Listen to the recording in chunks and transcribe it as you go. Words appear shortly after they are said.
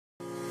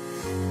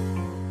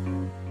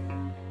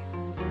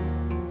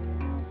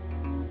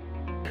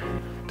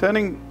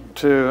Turning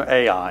to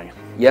AI.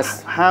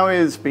 Yes. How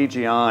is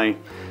BGI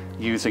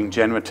using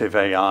generative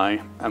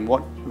AI, and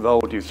what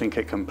role do you think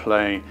it can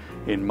play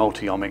in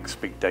multi-omics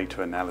big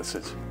data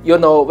analysis? We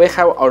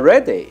have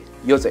already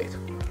used it,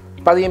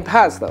 but in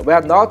past we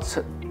have not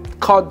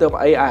called them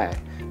AI.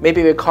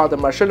 Maybe we call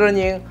them machine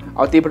learning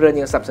or deep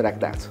learning, something like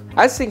that.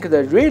 I think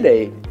that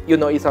really,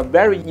 it's a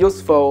very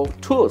useful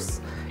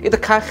tools.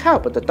 It can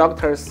help the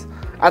doctors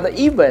and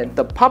even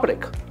the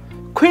public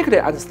quickly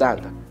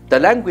understand the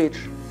language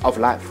of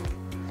life.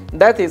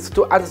 That is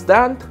to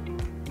understand,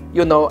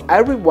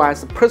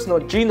 everyone's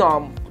personal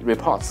genome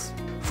reports.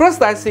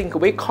 First, I think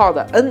we call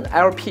the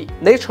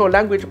NLP, natural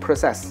language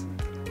process.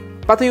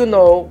 But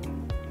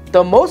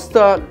the most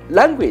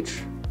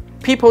language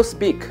people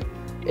speak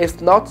is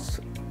not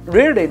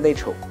really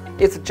natural.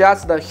 It's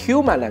just the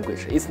human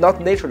language. It's not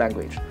natural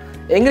language.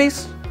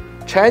 English,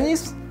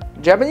 Chinese,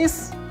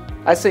 Japanese,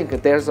 I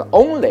think there's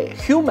only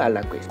human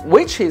language,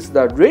 which is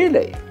the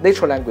really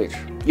natural language.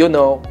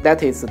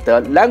 That is the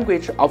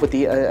language of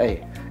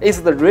DNA. It's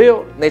the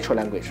real natural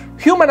language.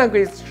 Human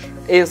language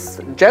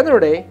is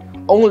generally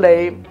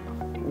only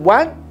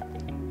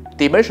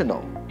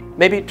one-dimensional,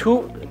 maybe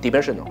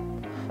two-dimensional.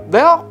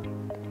 Well,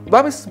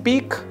 when we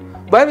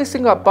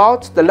think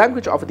about the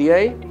language of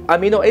DNA,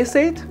 amino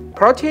acid,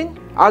 protein,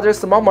 other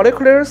small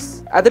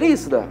molecules, at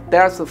least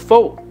there's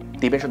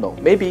four-dimensional,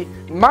 maybe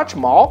much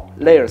more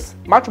layers,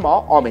 much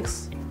more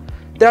omics.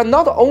 They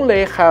not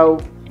only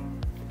have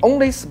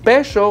only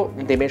special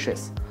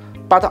dimensions,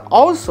 but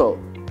also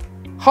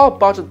how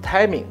about the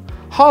timing?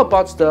 How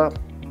about the,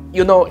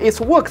 it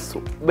works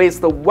with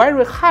the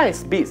very high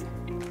speed.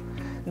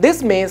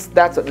 This means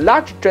that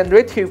large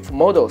generative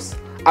models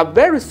are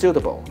very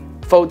suitable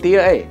for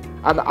DNA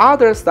and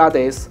other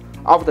studies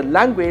of the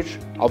language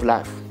of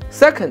life.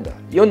 Second,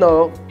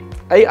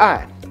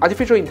 AI,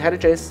 artificial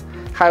intelligence,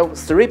 have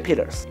three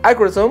pillars: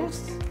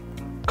 algorithms,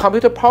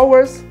 computer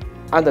powers,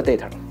 and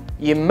data.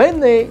 In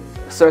many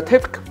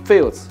scientific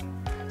fields,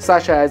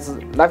 such as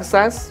life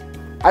science,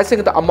 I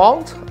think the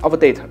amount of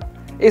data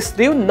is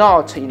still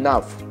not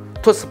enough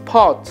to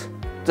support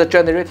the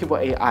generative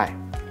AI.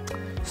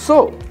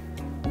 So,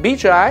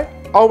 BGI,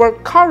 our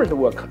current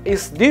work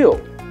is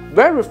still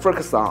very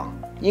focused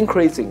on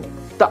increasing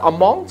the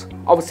amount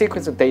of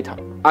sequencing data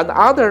and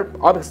other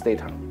omics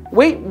data.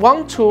 We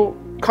want to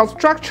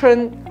construct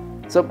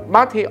the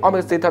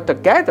multi-omics data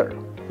together.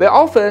 We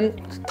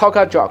often talk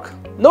a joke: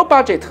 no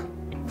budget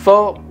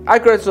for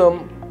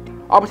algorithm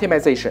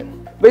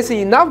optimization. With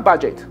enough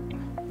budget,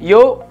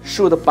 you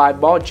should buy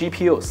more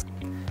GPUs.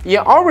 In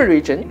our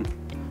region,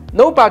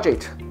 no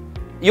budget,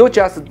 you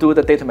just do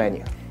the data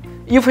mining.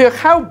 If you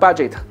have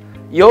budget,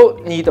 you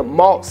need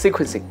more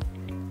sequencing.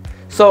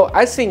 So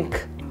I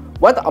think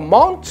when the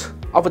amount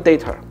of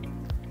data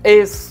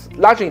is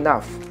large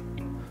enough,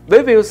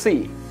 we will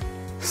see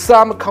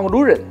some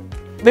conclusion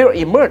will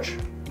emerge.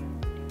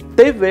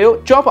 They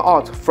will drop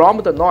out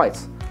from the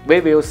noise. We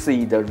will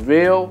see the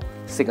real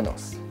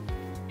signals.